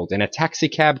New World in a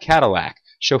taxicab Cadillac,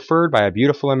 chauffeured by a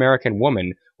beautiful American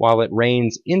woman while it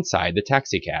rains inside the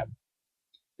taxicab.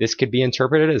 This could be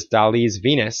interpreted as Dali's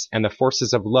Venus and the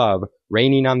forces of love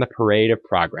raining on the parade of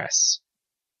progress.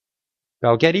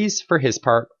 Bel Geddes, for his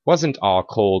part, wasn't all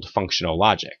cold functional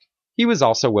logic. he was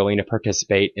also willing to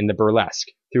participate in the burlesque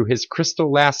through his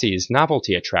Crystal Lassies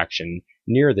novelty attraction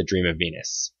near the Dream of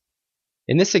Venus.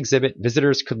 In this exhibit,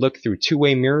 visitors could look through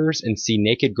two-way mirrors and see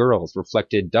naked girls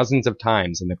reflected dozens of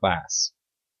times in the glass.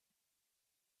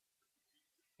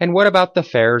 And what about the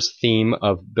fair's theme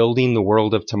of building the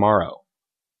world of tomorrow?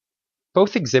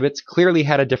 Both exhibits clearly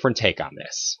had a different take on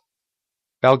this.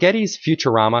 Balgetti's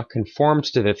Futurama conformed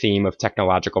to the theme of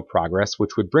technological progress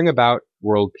which would bring about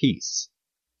world peace.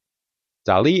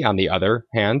 Dalí, on the other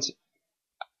hand,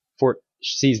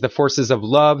 sees the forces of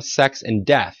love, sex, and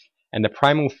death and the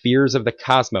primal fears of the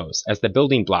cosmos as the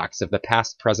building blocks of the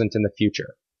past, present, and the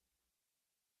future.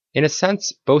 In a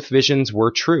sense, both visions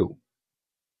were true.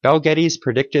 Balgetti's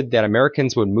predicted that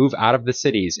Americans would move out of the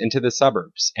cities into the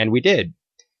suburbs, and we did.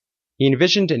 He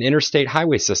envisioned an interstate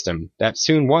highway system that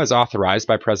soon was authorized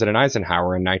by President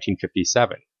Eisenhower in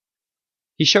 1957.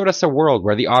 He showed us a world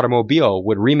where the automobile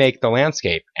would remake the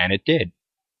landscape, and it did.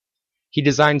 He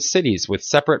designed cities with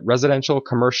separate residential,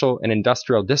 commercial, and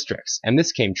industrial districts, and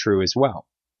this came true as well.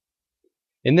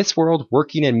 In this world,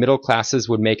 working and middle classes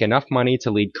would make enough money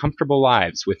to lead comfortable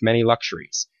lives with many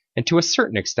luxuries, and to a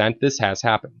certain extent this has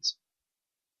happened.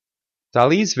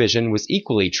 Dalí's vision was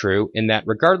equally true in that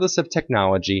regardless of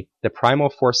technology, the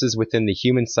primal forces within the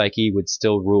human psyche would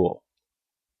still rule.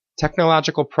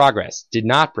 Technological progress did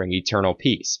not bring eternal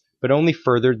peace, but only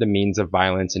furthered the means of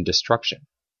violence and destruction.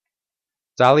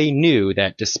 Dalí knew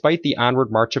that despite the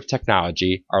onward march of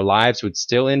technology, our lives would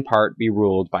still in part be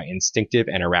ruled by instinctive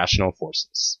and irrational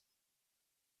forces.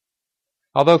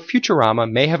 Although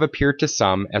Futurama may have appeared to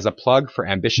some as a plug for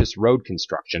ambitious road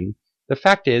construction, the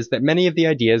fact is that many of the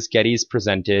ideas Geddes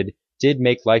presented did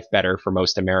make life better for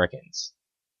most Americans.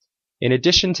 In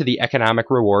addition to the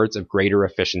economic rewards of greater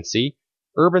efficiency,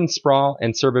 urban sprawl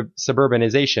and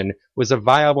suburbanization was a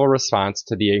viable response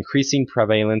to the increasing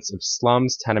prevalence of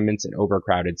slums, tenements, and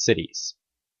overcrowded cities.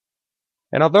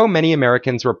 And although many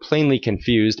Americans were plainly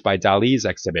confused by Dalí's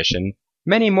exhibition,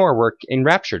 many more were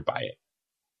enraptured by it.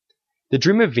 The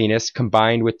Dream of Venus,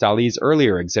 combined with Dalí's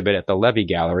earlier exhibit at the Levy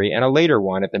Gallery and a later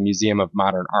one at the Museum of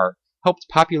Modern Art, helped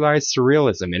popularize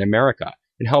surrealism in America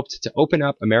and helped to open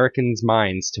up Americans'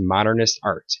 minds to modernist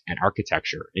art and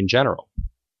architecture in general.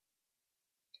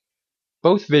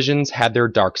 Both visions had their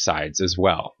dark sides as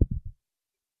well.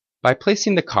 By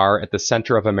placing the car at the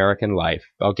center of American life,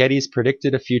 Balgetti's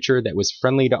predicted a future that was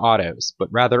friendly to autos,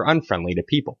 but rather unfriendly to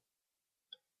people.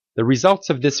 The results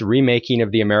of this remaking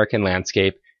of the American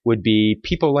landscape would be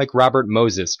people like Robert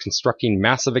Moses constructing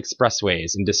massive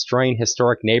expressways and destroying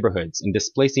historic neighborhoods and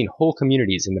displacing whole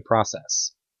communities in the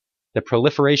process. The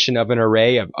proliferation of an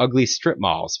array of ugly strip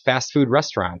malls, fast food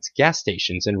restaurants, gas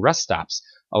stations, and rest stops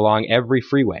along every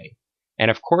freeway. And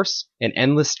of course, an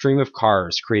endless stream of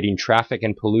cars creating traffic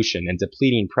and pollution and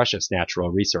depleting precious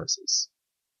natural resources.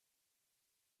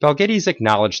 Balgetti's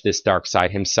acknowledged this dark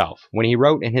side himself when he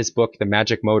wrote in his book The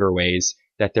Magic Motorways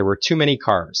that there were too many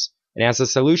cars, and as a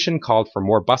solution called for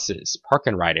more buses, park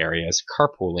and ride areas,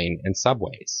 carpooling, and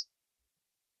subways.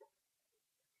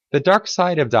 The dark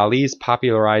side of Dalí's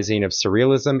popularizing of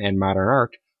surrealism and modern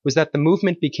art was that the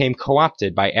movement became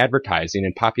co-opted by advertising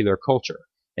and popular culture,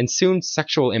 and soon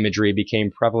sexual imagery became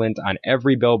prevalent on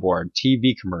every billboard,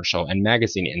 TV commercial, and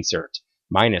magazine insert,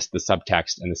 minus the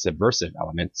subtext and the subversive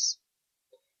elements.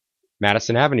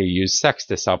 Madison Avenue used sex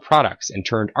to sell products and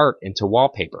turned art into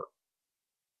wallpaper.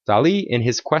 Dalí, in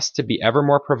his quest to be ever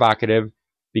more provocative,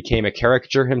 became a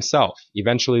caricature himself,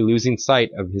 eventually losing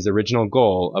sight of his original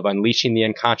goal of unleashing the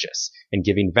unconscious and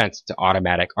giving vent to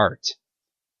automatic art.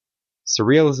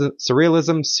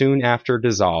 Surrealism soon after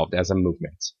dissolved as a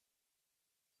movement.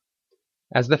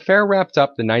 As the fair wrapped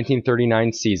up the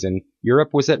 1939 season,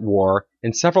 Europe was at war,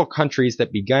 and several countries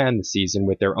that began the season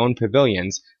with their own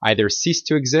pavilions either ceased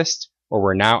to exist or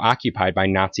were now occupied by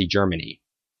Nazi Germany.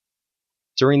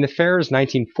 During the fair's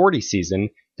 1940 season,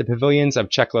 the pavilions of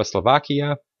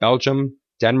Czechoslovakia, Belgium,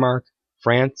 Denmark,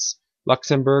 France,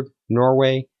 Luxembourg,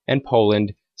 Norway, and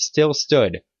Poland still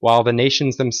stood while the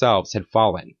nations themselves had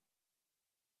fallen.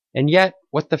 And yet,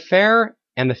 what the fair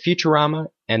and the Futurama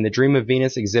and the Dream of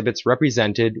Venus exhibits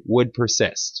represented would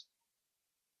persist.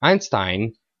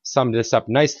 Einstein summed this up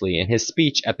nicely in his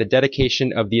speech at the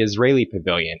dedication of the Israeli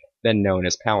pavilion, then known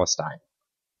as Palestine.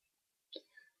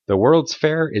 The World's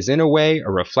Fair is in a way a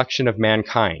reflection of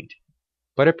mankind,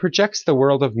 but it projects the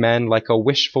world of men like a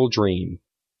wishful dream.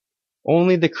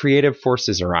 Only the creative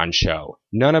forces are on show,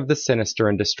 none of the sinister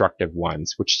and destructive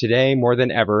ones, which today more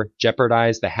than ever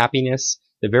jeopardize the happiness,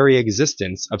 the very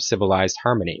existence of civilized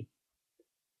harmony.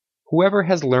 Whoever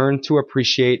has learned to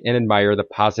appreciate and admire the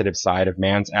positive side of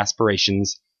man's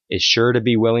aspirations is sure to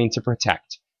be willing to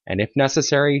protect and if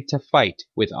necessary, to fight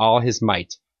with all his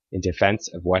might in defense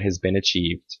of what has been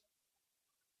achieved.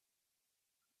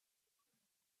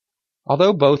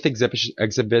 Although both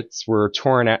exhibits were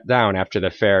torn down after the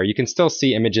fair, you can still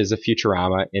see images of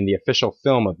Futurama in the official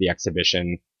film of the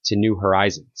exhibition, To New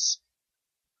Horizons.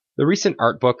 The recent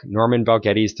art book, Norman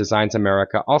Balgetti's Designs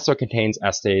America, also contains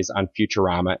essays on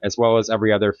Futurama as well as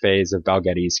every other phase of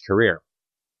Balgetti's career.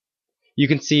 You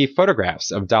can see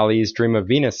photographs of Dali's Dream of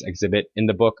Venus exhibit in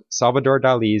the book Salvador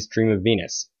Dali's Dream of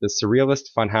Venus, the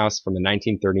surrealist funhouse from the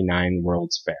 1939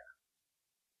 World's Fair.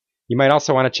 You might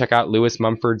also want to check out Lewis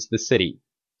Mumford's The City,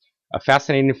 a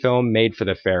fascinating film made for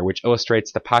the fair which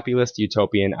illustrates the populist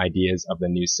utopian ideas of the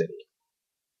new city.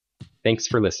 Thanks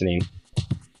for listening.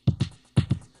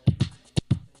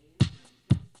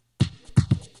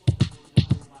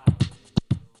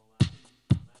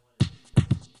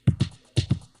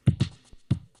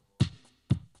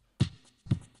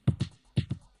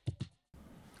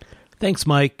 Thanks,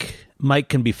 Mike. Mike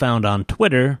can be found on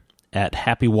Twitter at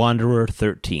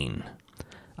HappyWanderer13.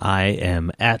 I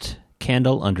am at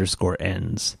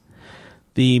Candle_ends.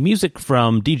 The music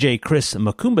from DJ Chris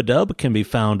Makumbadub can be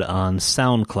found on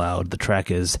SoundCloud. The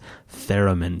track is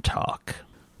Theremin Talk.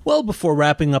 Well, before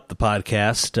wrapping up the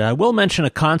podcast, I will mention a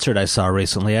concert I saw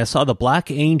recently. I saw the Black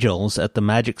Angels at the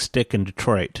Magic Stick in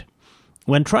Detroit.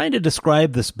 When trying to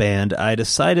describe this band, I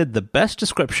decided the best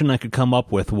description I could come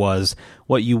up with was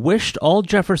what you wished all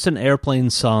Jefferson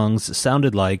Airplane songs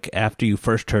sounded like after you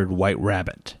first heard White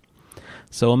Rabbit.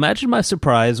 So imagine my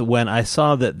surprise when I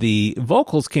saw that the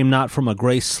vocals came not from a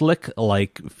Grace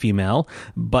Slick-like female,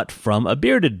 but from a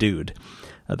bearded dude.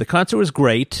 The concert was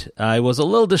great. I was a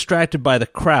little distracted by the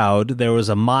crowd. There was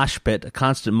a mosh pit, a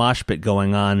constant mosh pit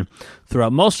going on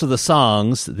throughout most of the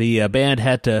songs. The band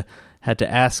had to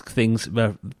ask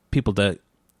people to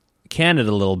can it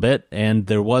a little bit, and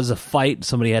there was a fight.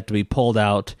 Somebody had to be pulled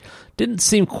out. Didn't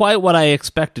seem quite what I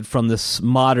expected from this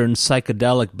modern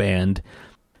psychedelic band,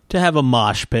 to have a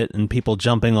mosh pit and people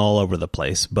jumping all over the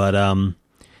place. But,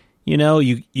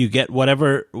 you get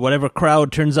whatever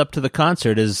crowd turns up to the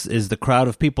concert is the crowd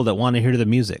of people that want to hear the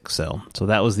music. So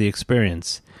that was the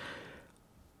experience.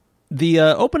 The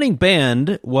opening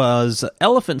band was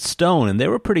Elephant Stone, and they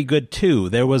were pretty good, too.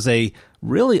 There was a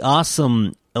really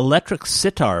awesome electric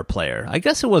sitar player. I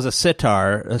guess it was a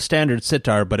sitar, a standard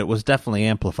sitar, but it was definitely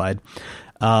amplified.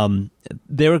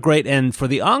 They were great, and for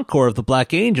the encore of the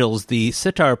Black Angels, the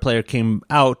sitar player came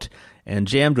out and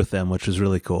jammed with them, which was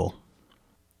really cool.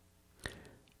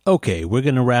 Okay, we're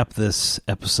going to wrap this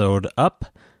episode up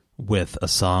with a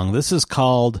song. This is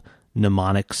called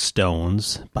Mnemonic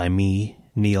Stones by me,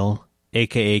 Neil,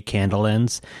 a.k.a. Candle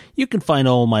Ends. You can find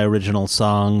all my original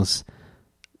songs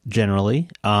generally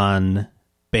on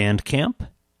Bandcamp.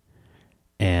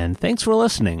 And thanks for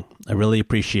listening. I really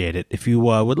appreciate it. If you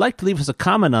would like to leave us a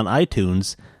comment on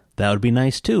iTunes, that would be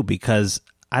nice too, because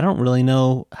I don't really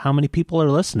know how many people are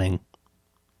listening.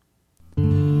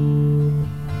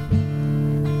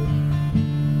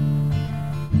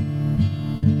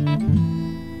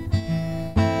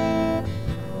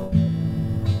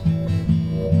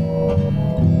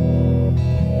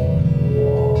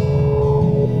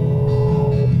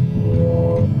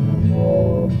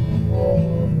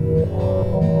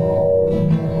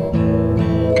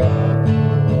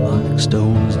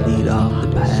 Stones lead off the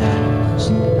paths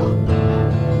through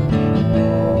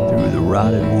the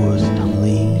rotted wood and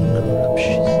lean,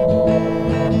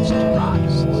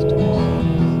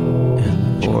 and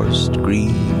the forest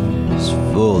grieves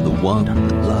for the one that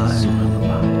lies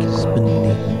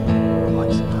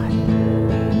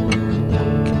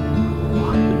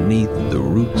beneath the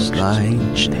roots lie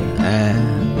ancient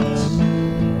hands,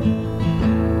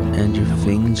 and your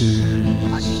fingers,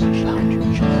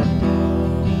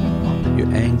 your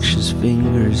anxious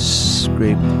fingers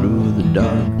scrape through the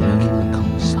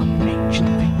darkness. Some ancient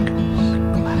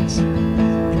fingers,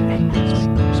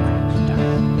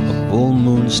 a full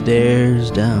moon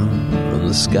stares down from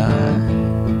the sky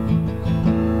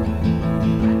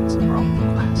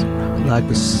like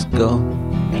a skull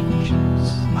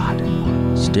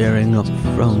staring up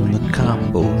from the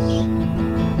cobbles.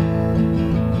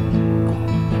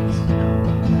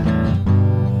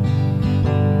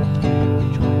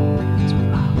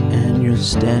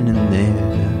 Standing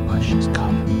there, bushes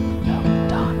covered,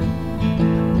 done.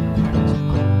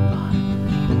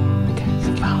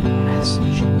 You found a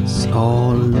message,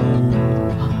 all alone.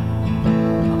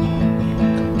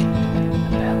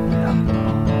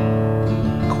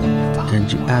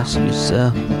 And you ask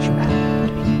yourself,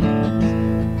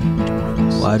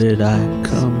 why did I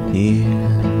come here?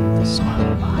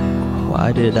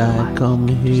 Why did I come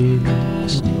here?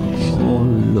 all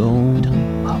alone.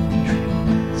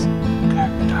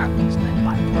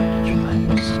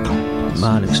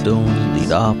 Demonic stones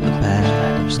lead off the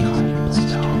path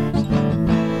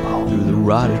through the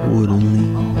rotted wood and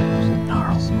leaves.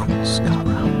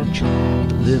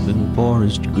 The living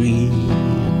forest grieves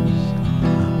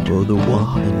for the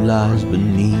one that lies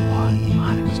beneath.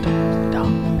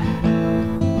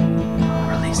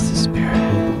 Release the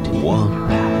spirit. The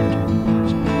one